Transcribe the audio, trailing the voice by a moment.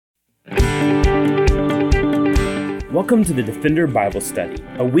Welcome to the Defender Bible Study,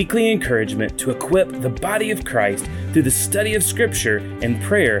 a weekly encouragement to equip the body of Christ through the study of Scripture and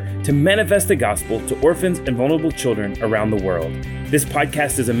prayer to manifest the gospel to orphans and vulnerable children around the world. This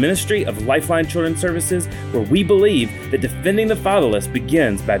podcast is a ministry of Lifeline Children's Services, where we believe that defending the fatherless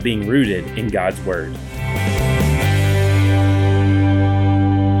begins by being rooted in God's Word.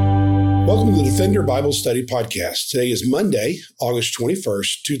 Welcome to the Defender Bible Study Podcast. Today is Monday, August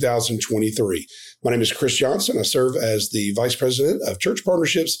 21st, 2023. My name is Chris Johnson. I serve as the Vice President of Church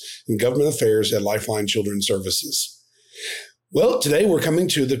Partnerships and Government Affairs at Lifeline Children's Services. Well, today we're coming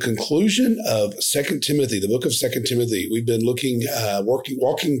to the conclusion of 2 Timothy, the book of 2 Timothy. We've been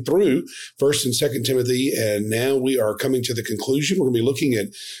walking through 1st and 2 Timothy, and now we are coming to the conclusion. We're going to be looking at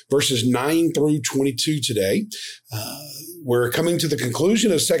verses 9 through 22 today. We're coming to the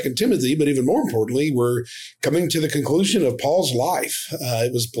conclusion of 2 Timothy, but even more importantly, we're coming to the conclusion of Paul's life.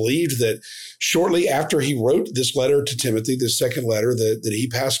 It was believed that shortly after he wrote this letter to Timothy, this second letter, that he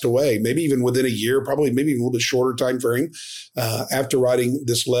passed away, maybe even within a year, probably maybe even a little bit shorter time frame. After writing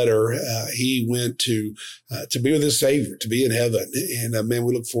this letter, he went to be with his Savior, to be in heaven. And man,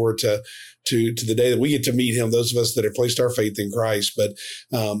 we look forward to the day that we get to meet him, those of us that have placed our faith in Christ. But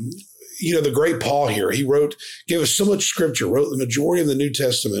the great Paul here, gave us so much scripture, wrote the majority of the New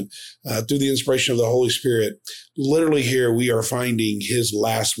Testament through the inspiration of the Holy Spirit. Literally here, we are finding his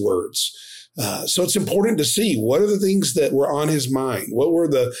last words. So it's important to see what are the things that were on his mind. What were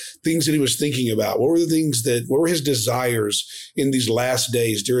the things that he was thinking about? What were his desires in these last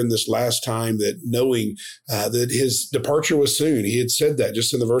days during this last time, that knowing that his departure was soon? He had said that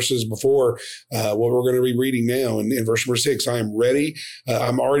just in the verses before what we're going to be reading now. In verse number 6, I am ready.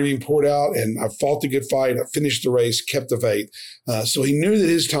 I'm already being poured out, and I've fought the good fight. I've finished the race, kept the faith. So he knew that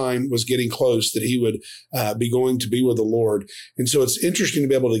his time was getting close, that he would be going to be with the Lord. And so it's interesting to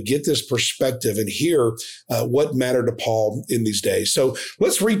be able to get this perspective and hear what mattered to Paul in these days. So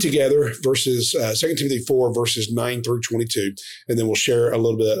let's read together verses 2 Timothy 4, verses 9 through 22, and then we'll share a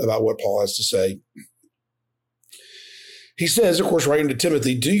little bit about what Paul has to say. He says, of course, writing to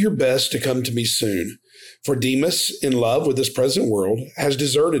Timothy, do your best to come to me soon. For Demas, in love with this present world, has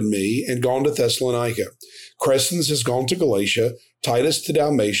deserted me and gone to Thessalonica. Crescens has gone to Galatia, Titus to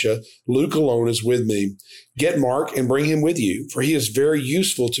Dalmatia, Luke alone is with me. Get Mark and bring him with you, for he is very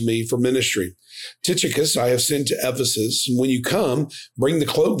useful to me for ministry. Tychicus I have sent to Ephesus, and when you come, bring the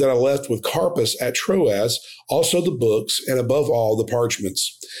cloak that I left with Carpus at Troas, also the books, and above all the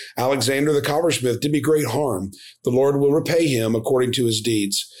parchments. Alexander the coppersmith did me great harm. The Lord will repay him according to his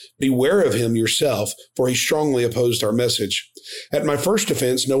deeds. Beware of him yourself, for he strongly opposed our message. At my first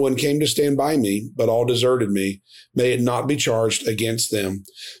offense, no one came to stand by me, but all deserted me. May it not be charged against them.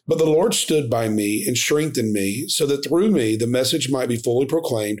 But the Lord stood by me and strengthened me, so that through me the message might be fully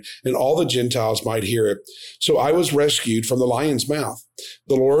proclaimed, and all the Gentiles might hear it. So I was rescued from the lion's mouth.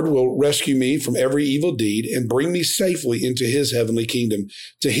 The Lord will rescue me from every evil deed and bring me safely into his heavenly kingdom.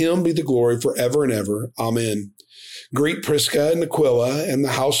 To him be the glory forever and ever. Amen. Greet Prisca and Aquila and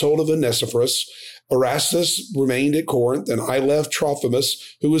the household of Onesiphorus. Erastus remained at Corinth, and I left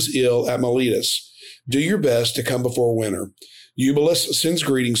Trophimus, who was ill at Miletus. Do your best to come before winter. Eubulus sends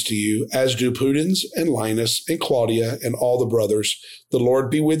greetings to you, as do Pudens and Linus and Claudia and all the brothers. The Lord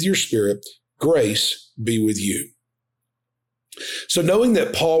be with your spirit. Grace be with you. So knowing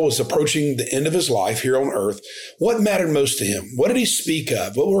that Paul was approaching the end of his life here on earth, what mattered most to him? What did he speak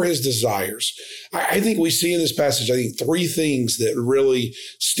of? What were his desires? I think we see in this passage, three things that really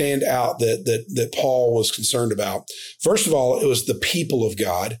stand out that Paul was concerned about. First of all, it was the people of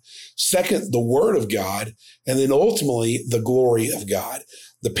God. Second, the word of God. And then ultimately, the glory of God.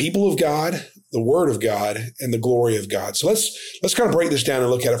 The people of God, the word of God, and the glory of God. So let's kind of break this down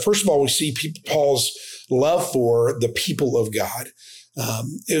and look at it. First of all, we see Paul's love for the people of God.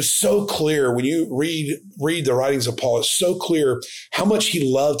 It was so clear when you read the writings of Paul. It's so clear how much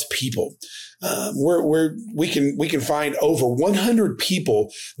he loved people. We can find over 100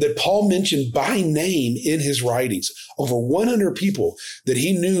 people that Paul mentioned by name in his writings. Over 100 people that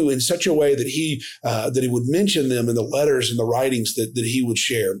he knew in such a way that he would mention them in the letters and the writings that he would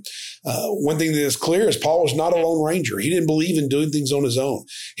share. One thing that is clear is Paul was not a lone ranger. He didn't believe in doing things on his own.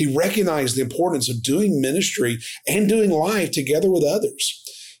 He recognized the importance of doing ministry and doing life together with others.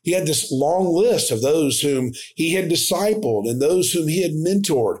 He had this long list of those whom he had discipled and those whom he had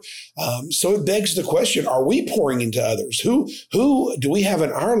mentored. So it begs the question, are we pouring into others? Who do we have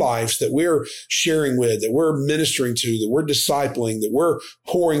in our lives that we're sharing with, that we're ministering to, that we're discipling, that we're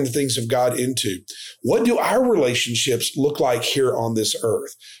pouring the things of God into? What do our relationships look like here on this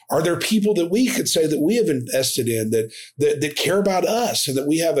earth? Are there people that we could say that we have invested in, that care about us and that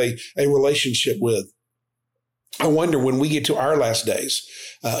we have a relationship with? I wonder when we get to our last days,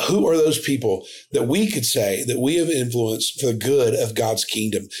 who are those people that we could say that we have influenced for the good of God's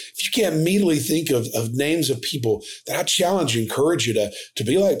kingdom? If you can't immediately think of names of people, then I challenge you, encourage you to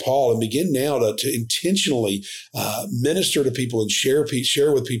be like Paul and begin now to intentionally minister to people and share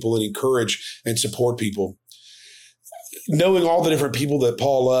with people and encourage and support people. Knowing all the different people that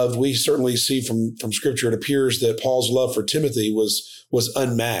Paul loved, we certainly see from Scripture, it appears that Paul's love for Timothy was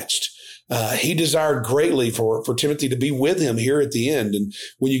unmatched. He desired greatly for Timothy to be with him here at the end. And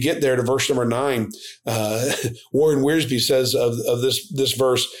when you get there to verse number 9, Warren Wiersbe says of this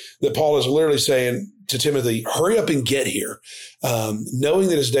verse that Paul is literally saying to Timothy, hurry up and get here. Knowing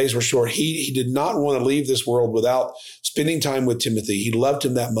that his days were short, he did not want to leave this world without spending time with Timothy. He loved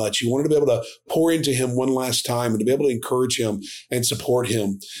him that much. He wanted to be able to pour into him one last time and to be able to encourage him and support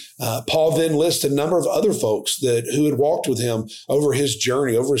him. Paul then lists a number of other folks who had walked with him over his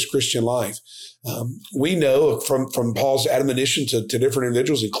journey, over his Christian life. We know from Paul's admonition to different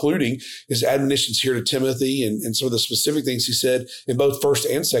individuals, including his admonitions here to Timothy and some of the specific things he said in both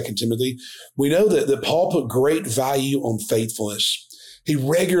 1st and 2nd Timothy, we know that Paul put great value on faithfulness. He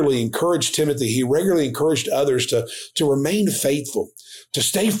regularly encouraged Timothy. He regularly encouraged others to remain faithful, to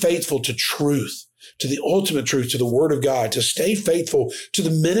stay faithful to truth, to the ultimate truth, to the word of God, to stay faithful to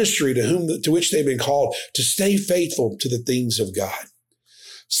the ministry to which they've been called, to stay faithful to the things of God.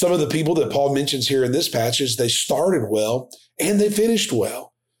 Some of the people that Paul mentions here in this passage, they started well and they finished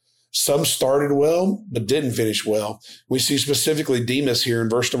well. Some started well, but didn't finish well. We see specifically Demas here in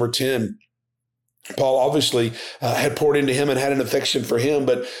verse number 10. Paul obviously had poured into him and had an affection for him,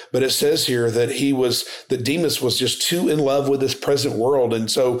 but it says here that Demas was just too in love with this present world. And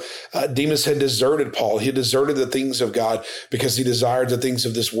so Demas had deserted Paul. He had deserted the things of God because he desired the things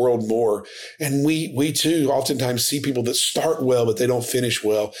of this world more. And we too oftentimes see people that start well, but they don't finish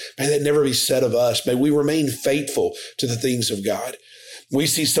well. May that never be said of us. May we remain faithful to the things of God. We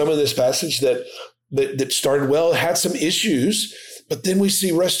see some of this passage that started well, had some issues, but then we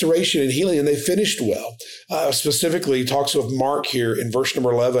see restoration and healing, and they finished well. Specifically, he talks of Mark here in verse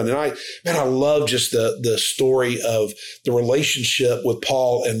number 11. And I love just the story of the relationship with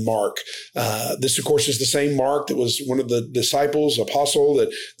Paul and Mark. This, of course, is the same Mark that was one of the disciples, apostle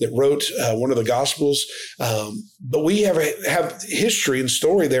that wrote one of the Gospels. But we have history and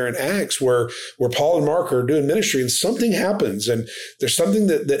story there in Acts where Paul and Mark are doing ministry, and something happens. And there's something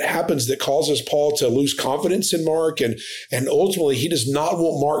that happens that causes Paul to lose confidence in Mark. And ultimately, he does not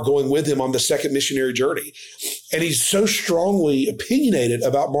want Mark going with him on the second missionary journey. And he's so strongly opinionated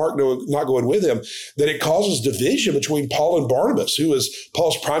about Mark not going with him that it causes division between Paul and Barnabas, who is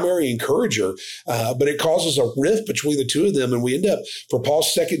Paul's primary encourager. But it causes a rift between the two of them. And we end up, for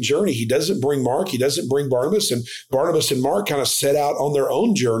Paul's second journey, he doesn't bring Mark, he doesn't bring Barnabas. And Barnabas and Mark kind of set out on their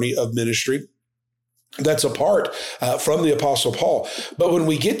own journey of ministry that's apart from the Apostle Paul. But when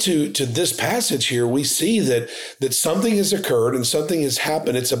we get to this passage here, we see that something has occurred and something has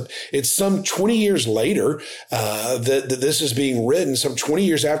happened. It's some 20 years later that this is being written, some 20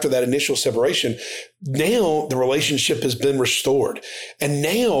 years after that initial separation. Now the relationship has been restored. And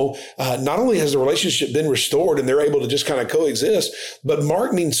now not only has the relationship been restored and they're able to just kind of coexist, but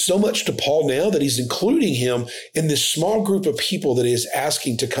Mark means so much to Paul now that he's including him in this small group of people that he is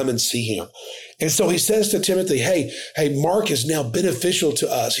asking to come and see him. And so he says to Timothy, hey, Mark is now beneficial to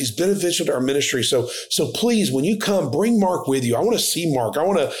us. He's beneficial to our ministry. So please, when you come, bring Mark with you. I want to see Mark. I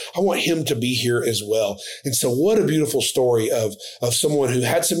want him to be here as well. And so what a beautiful story of someone who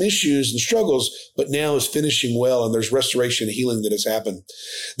had some issues and struggles, but now is finishing well, and there's restoration and healing that has happened.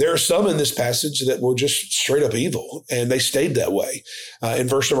 There are some in this passage that were just straight up evil, and they stayed that way. In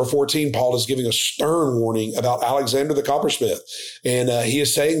verse number 14, Paul is giving a stern warning about Alexander the coppersmith. And he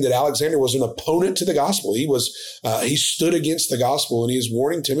is saying that Alexander was an opponent to the gospel. He stood against the gospel, and he is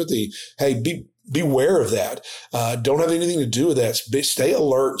warning Timothy, hey, beware of that. Don't have anything to do with that. Stay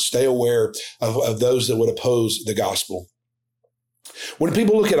alert, stay aware of those that would oppose the gospel. When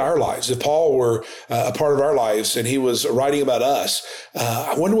people look at our lives, if Paul were a part of our lives and he was writing about us,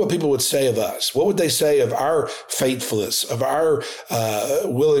 I wonder what people would say of us. What would they say of our faithfulness, of our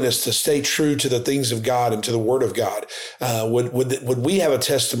willingness to stay true to the things of God and to the Word of God? Would we have a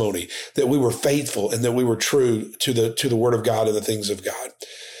testimony that we were faithful and that we were true to the Word of God and the things of God?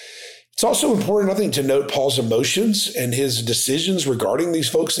 It's also important, I think, to note Paul's emotions and his decisions regarding these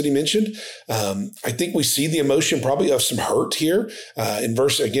folks that he mentioned. I think we see the emotion probably of some hurt here in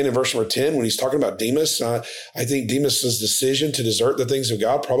verse number 10, when he's talking about Demas. I think Demas's decision to desert the things of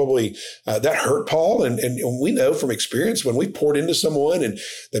God probably that hurt Paul. And we know from experience, when we poured into someone and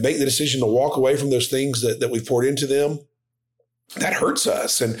they make the decision to walk away from those things that we poured into them, that hurts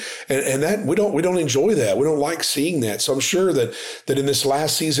us, and that we don't enjoy that. We don't like seeing that. So I'm sure that in this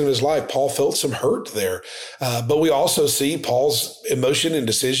last season of his life, Paul felt some hurt there. But we also see Paul's emotion and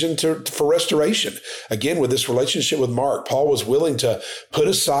decision for restoration. Again, with this relationship with Mark, Paul was willing to put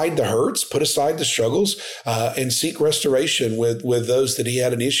aside the hurts, put aside the struggles, and seek restoration with those that he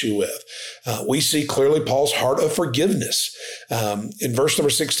had an issue with. We see clearly Paul's heart of forgiveness. In verse number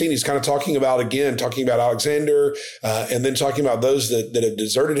 16, he's kind of talking about Alexander, and then talking about those that have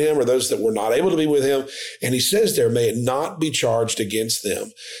deserted him or those that were not able to be with him. And he says there, may it not be charged against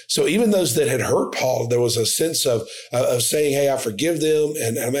them. So even those that had hurt Paul, there was a sense of saying, hey, I forgive them.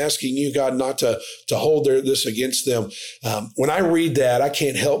 And I'm asking you, God, not to hold this against them. When I read that, I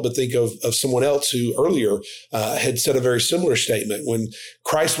can't help but think of someone else who earlier had said a very similar statement. When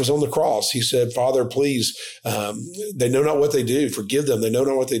Christ was on the cross, he said, Father, please, they know not what they do. Forgive them. They know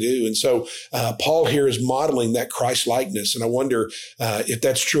not what they do. And so Paul here is modeling that Christ likeness. And I wonder if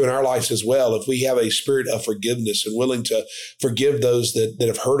that's true in our lives as well, if we have a spirit of forgiveness and willing to forgive those that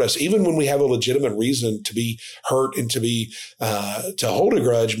have hurt us, even when we have a legitimate reason to be hurt and to hold a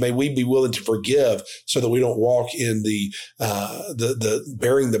grudge, may we be willing to forgive so that we don't walk in the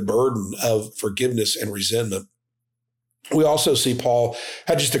bearing the burden of forgiveness and resentment. We also see Paul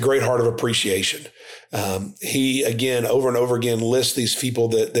had just a great heart of appreciation. He, again, over and over again, lists these people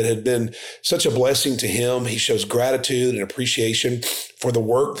that had been such a blessing to him. He shows gratitude and appreciation for the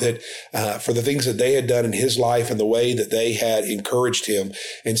work for the things that they had done in his life and the way that they had encouraged him.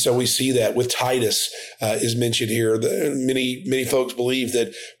 And so we see that with Titus is mentioned here. Many folks believe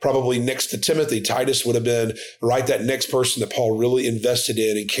that probably next to Timothy, Titus would have been that next person that Paul really invested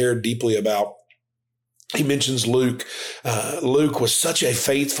in and cared deeply about. He mentions Luke. Luke was such a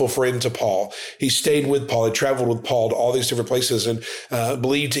faithful friend to Paul. He stayed with Paul. He traveled with Paul to all these different places and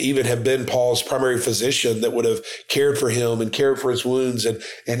believed to even have been Paul's primary physician that would have cared for him and cared for his wounds and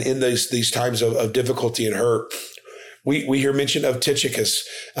in these times of difficulty and hurt. We hear mention of Tychicus.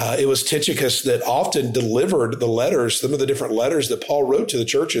 It was Tychicus that often delivered the letters, some of the different letters that Paul wrote to the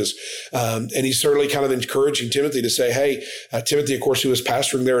churches. And he's certainly kind of encouraging Timothy to say, hey, Timothy, of course, who was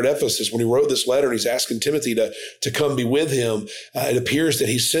pastoring there at Ephesus, when he wrote this letter and he's asking Timothy to come be with him, it appears that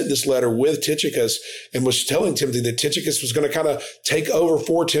he sent this letter with Tychicus and was telling Timothy that Tychicus was going to kind of take over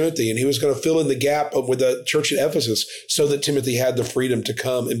for Timothy and he was going to fill in the gap with the church at Ephesus so that Timothy had the freedom to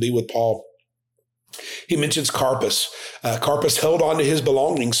come and be with Paul. He mentions Carpus. Carpus held on to his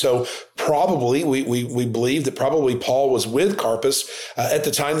belongings. So probably we believe that probably Paul was with Carpus at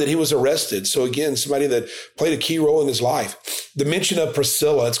the time that he was arrested. So again, somebody that played a key role in his life. The mention of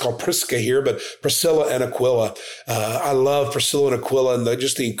Priscilla, it's called Prisca here, but Priscilla and Aquila. I love Priscilla and Aquila and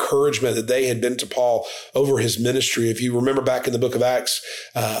just the encouragement that they had been to Paul over his ministry. If you remember back in the book of Acts,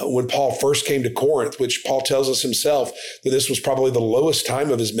 when Paul first came to Corinth, which Paul tells us himself that this was probably the lowest time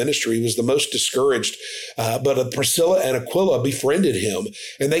of his ministry. He was the most discouraged. But Priscilla and Aquila befriended him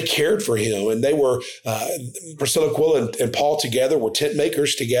and they cared for him. And they were, Priscilla, Aquila, and Paul together were tent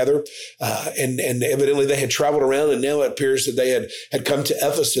makers together. And evidently they had traveled around and now it appears that they had come to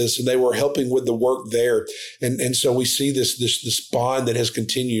Ephesus and they were helping with the work there. And so we see this bond that has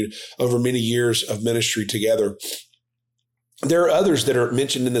continued over many years of ministry together. There are others that are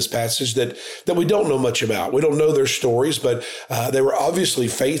mentioned in this passage that we don't know much about. We don't know their stories, but they were obviously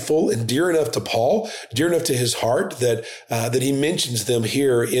faithful and dear enough to Paul, dear enough to his heart that he mentions them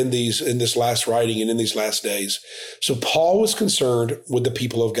here in this last writing and in these last days. So Paul was concerned with the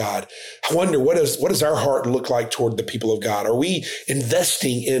people of God. I wonder, what does our heart look like toward the people of God? Are we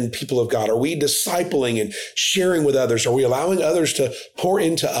investing in people of God? Are we discipling and sharing with others? Are we allowing others to pour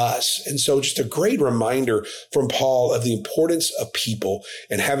into us? And so just a great reminder from Paul of the importance of people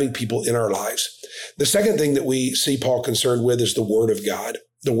and having people in our lives. The second thing that we see Paul concerned with is the Word of God.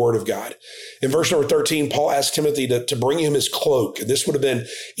 The Word of God. In verse number 13, Paul asked Timothy to bring him his cloak. And this would have been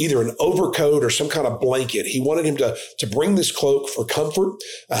either an overcoat or some kind of blanket. He wanted him to bring this cloak for comfort.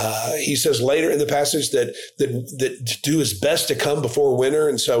 He says later in the passage that to do his best to come before winter.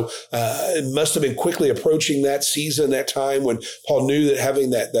 And so it must have been quickly approaching that season, that time when Paul knew that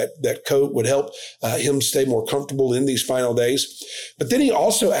having that coat would help him stay more comfortable in these final days. But then he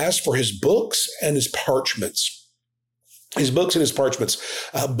also asked for his books and his parchments. His books and his parchments.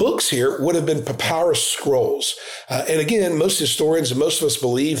 Books here would have been papyrus scrolls. And again, most historians and most of us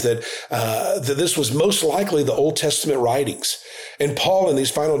believe that this was most likely the Old Testament writings. And Paul in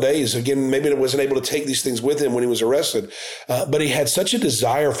these final days, again, maybe he wasn't able to take these things with him when he was arrested, but he had such a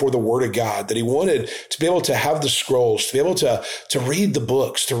desire for the Word of God that he wanted to be able to have the scrolls, to be able to read the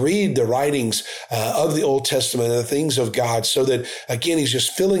books, to read the writings of the Old Testament and the things of God, so that, again, he's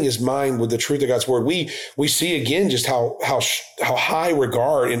just filling his mind with the truth of God's Word. We see again just how high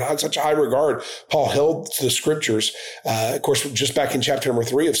regard, in such high regard, Paul held to the scriptures. Of course, just back in chapter number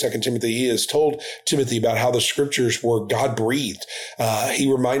 3 of 2 Timothy, he has told Timothy about how the scriptures were God-breathed.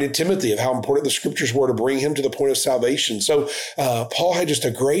 He reminded Timothy of how important the scriptures were to bring him to the point of salvation. So Paul had just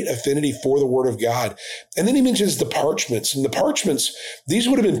a great affinity for the word of God. And then he mentions the parchments. And the parchments, these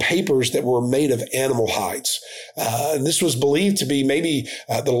would have been papers that were made of animal hides. And this was believed to be maybe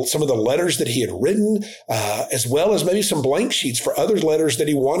some of the letters that he had written, as well as maybe some blank sheets for other letters that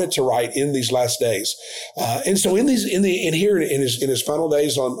he wanted to write in these last days. And so in his final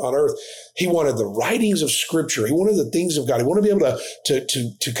days on earth, he wanted the writings of Scripture. He wanted the things of God. He wanted to be able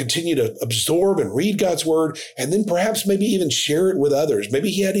to continue to absorb and read God's word, and then perhaps maybe even share it with others. Maybe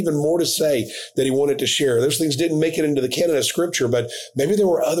he had even more to say that he wanted to share. Those things didn't make it into the canon of Scripture, but maybe there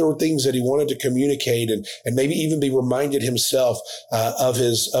were other things that he wanted to communicate and maybe even be reminded himself of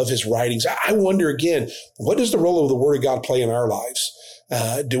his writings. I wonder again, what does the role of the Word of God play in our lives?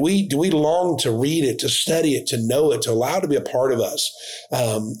 Do we long to read it, to study it, to know it, to allow it to be a part of us?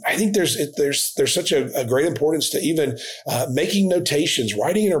 I think there's such a great importance to even making notations,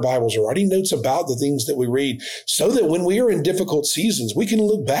 writing in our Bibles or writing notes about the things that we read, so that when we are in difficult seasons, we can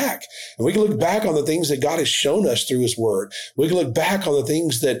look back and we can look back on the things that God has shown us through his word. We can look back on the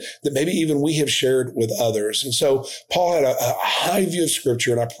things that maybe even we have shared with others. And so Paul had a high view of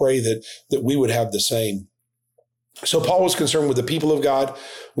Scripture, and I pray that we would have the same. So Paul was concerned with the people of God,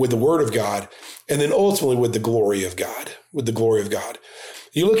 with the word of God, and then ultimately with the glory of God,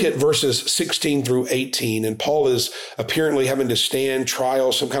 You look at verses 16 through 18, and Paul is apparently having to stand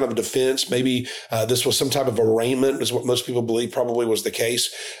trial, some kind of a defense. Maybe this was some type of arraignment, is what most people believe probably was the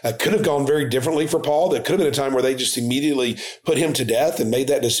case. Could have gone very differently for Paul. There could have been a time where they just immediately put him to death and made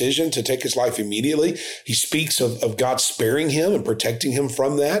that decision to take his life immediately. He speaks of God sparing him and protecting him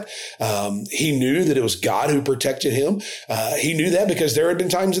from that. He knew that it was God who protected him. He knew that because there had been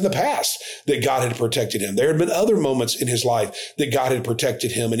times in the past that God had protected him. There had been other moments in his life that God had protected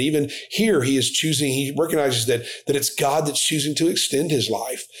him. And even here he recognizes that it's God that's choosing to extend his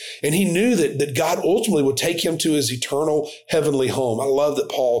life. And he knew that God ultimately would take him to his eternal heavenly home. I love that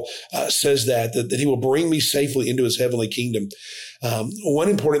Paul says that he will bring me safely into his heavenly kingdom. One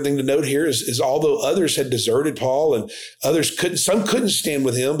important thing to note here is although others had deserted Paul and some couldn't stand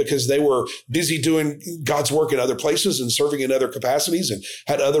with him because they were busy doing God's work in other places and serving in other capacities and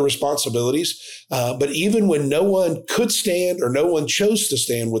had other responsibilities. But even when no one could stand or no one chose to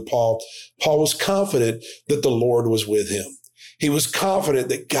stand with Paul was confident that the Lord was with him. He was confident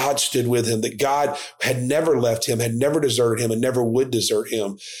that God stood with him, that God had never left him, had never deserted him, and never would desert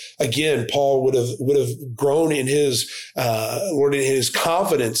him. Again, Paul would have grown in his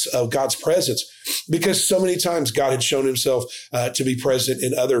confidence of God's presence because so many times God had shown himself to be present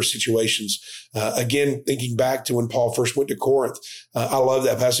in other situations. Again, thinking back to when Paul first went to Corinth, I love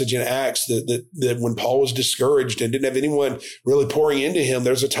that passage in Acts that when Paul was discouraged and didn't have anyone really pouring into him,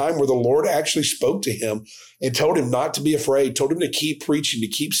 there's a time where the Lord actually spoke to him and told him not to be afraid, told him to keep preaching, to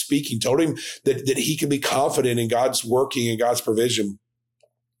keep speaking, told him that he could be confident in God's working and God's provision.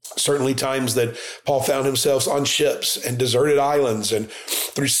 Certainly times that Paul found himself on ships and deserted islands and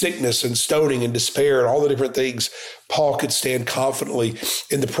through sickness and stoning and despair and all the different things, Paul could stand confidently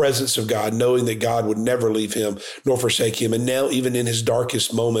in the presence of God, knowing that God would never leave him nor forsake him. And now, even in his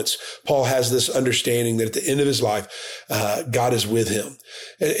darkest moments, Paul has this understanding that at the end of his life, God is with him.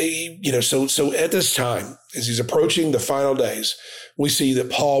 So at this time, as he's approaching the final days, we see that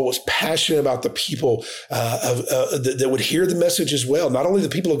Paul was passionate about the people that would hear the message as well, not only the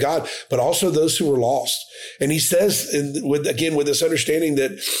people of God, but also those who were lost. And he says, with this understanding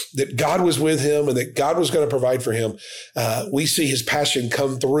that God was with him and that God was going to provide for him, we see his passion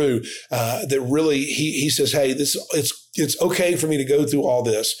come through. That really, he says, "Hey, it's okay for me to go through all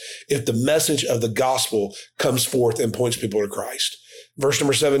this if the message of the gospel comes forth and points people to Christ." Verse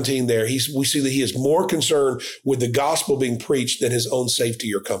number 17 there, we see that he is more concerned with the gospel being preached than his own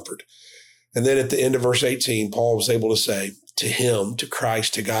safety or comfort. And then at the end of verse 18, Paul was able to say, "To him, to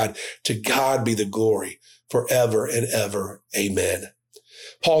Christ, to God be the glory forever and ever. Amen."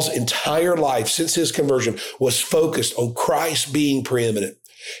 Paul's entire life since his conversion was focused on Christ being preeminent.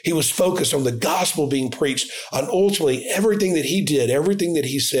 He was focused on the gospel being preached, on ultimately everything that he did, everything that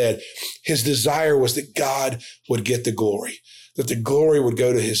he said. His desire was that God would get the glory, that the glory would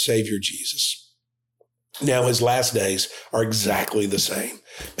go to his Savior, Jesus. Now his last days are exactly the same.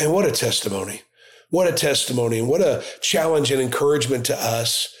 And what a testimony. What a testimony, and what a challenge and encouragement to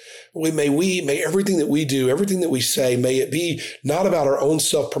us. May everything that we do, everything that we say, may it be not about our own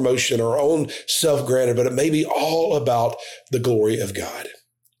self-promotion, our own self-granted, but it may be all about the glory of God.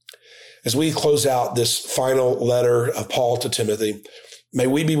 as we close out this final letter of Paul to Timothy, may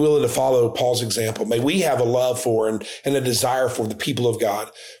we be willing to follow Paul's example. May we have a love for and a desire for the people of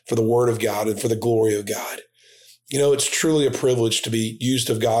God, for the word of God, and for the glory of God. You know, it's truly a privilege to be used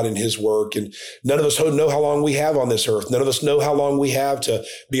of God in his work. And none of us know how long we have on this earth. None of us know how long we have to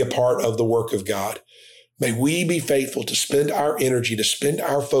be a part of the work of God. May we be faithful to spend our energy, to spend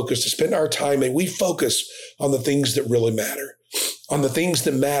our focus, to spend our time. May we focus on the things that really matter, on the things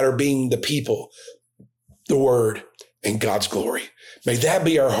that matter being the people, the word, and God's glory. May that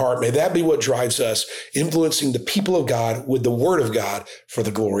be our heart. May that be what drives us, influencing the people of God with the word of God for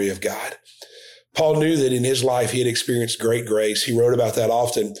the glory of God. Paul knew that in his life he had experienced great grace. He wrote about that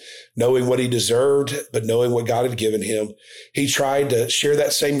often, knowing what he deserved, but knowing what God had given him. He tried to share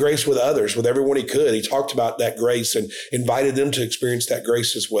that same grace with others, with everyone he could. He talked about that grace and invited them to experience that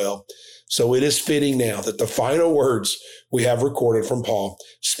grace as well. So it is fitting now that the final words we have recorded from Paul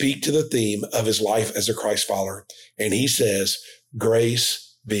speak to the theme of his life as a Christ follower. And he says,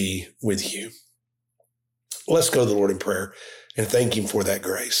 grace be with you. Let's go to the Lord in prayer and thank him for that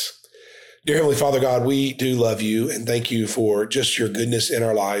grace. Dear Heavenly Father, God, we do love you and thank you for just your goodness in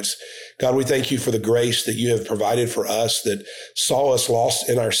our lives. God, we thank you for the grace that you have provided for us that saw us lost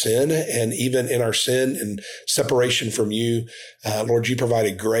in our sin, and even in our sin and separation from you. Lord, you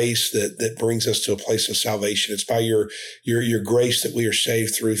provided grace that brings us to a place of salvation. It's by your grace that we are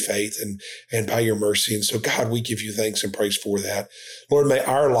saved through faith and by your mercy. And so, God, we give you thanks and praise for that. Lord, may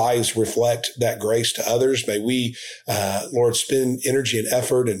our lives reflect that grace to others. May we, Lord, spend energy and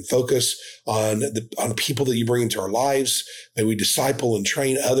effort and focus on people that you bring into our lives. May we disciple and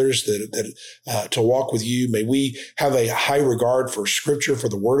train others to walk with you. May we have a high regard for Scripture, for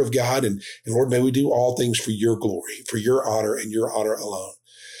the Word of God. And Lord, may we do all things for your glory, for your honor and your honor alone.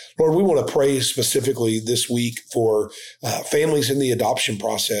 Lord, we want to pray specifically this week for families in the adoption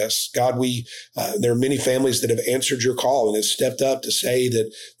process. God, there are many families that have answered your call and have stepped up to say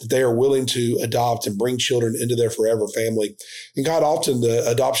that they are willing to adopt and bring children into their forever family. And God, often the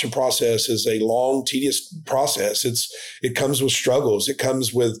adoption process is a long, tedious process. It comes with struggles. It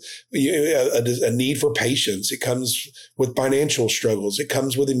comes with a need for patience. It comes with financial struggles. It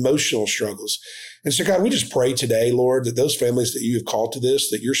comes with emotional struggles. And so, God, we just pray today, Lord, that those families that you have called to this,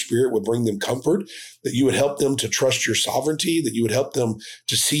 that your Spirit would bring them comfort, that you would help them to trust your sovereignty, that you would help them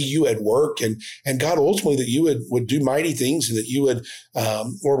to see you at work. And God, ultimately, that you would do mighty things and that you would,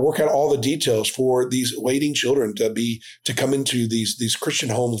 Lord, work out all the details for these waiting children to come into these Christian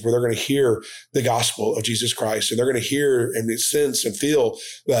homes where they're going to hear the gospel of Jesus Christ. And they're going to hear and sense and feel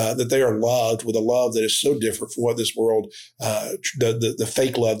that they are loved with a love that is so different from what this world, the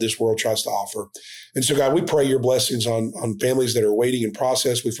fake love this world tries to offer. And so, God, we pray your blessings on families that are waiting in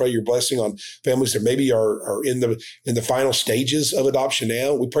process. We pray your blessing on families that maybe are in the final stages of adoption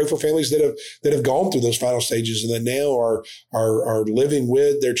now. We pray for families that have gone through those final stages and that now are living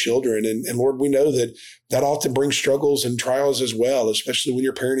with their children. And Lord, we know that often brings struggles and trials as well, especially when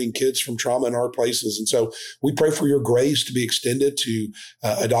you're parenting kids from trauma in hard places. And so we pray for your grace to be extended to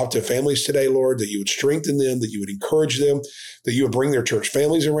adoptive families today, Lord, that you would strengthen them, that you would encourage them, that you would bring their church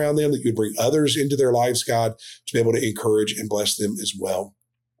families around them, that you would bring others into their lives, God, to be able to encourage and bless them as well.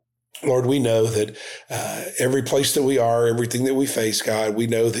 Lord, we know that every place that we are, everything that we face, God, we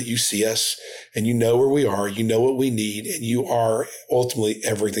know that you see us and you know where we are, you know what we need, and you are ultimately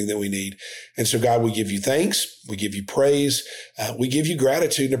everything that we need. And so, God, we give you thanks, we give you praise, we give you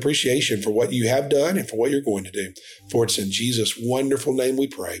gratitude and appreciation for what you have done and for what you're going to do. For it's in Jesus' wonderful name we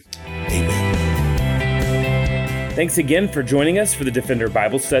pray. Amen. Thanks again for joining us for the Defender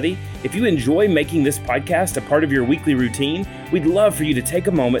Bible Study. If you enjoy making this podcast a part of your weekly routine, we'd love for you to take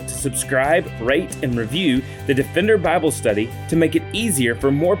a moment to subscribe, rate, and review the Defender Bible Study to make it easier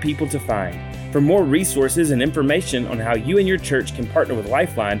for more people to find. For more resources and information on how you and your church can partner with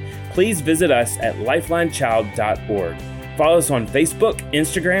Lifeline, please visit us at lifelinechild.org. Follow us on Facebook,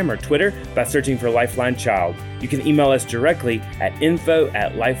 Instagram, or Twitter by searching for Lifeline Child. You can email us directly at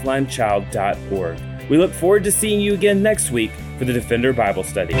info@lifelinechild.org. We look forward to seeing you again next week for the Defender Bible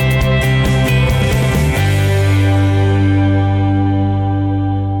Study.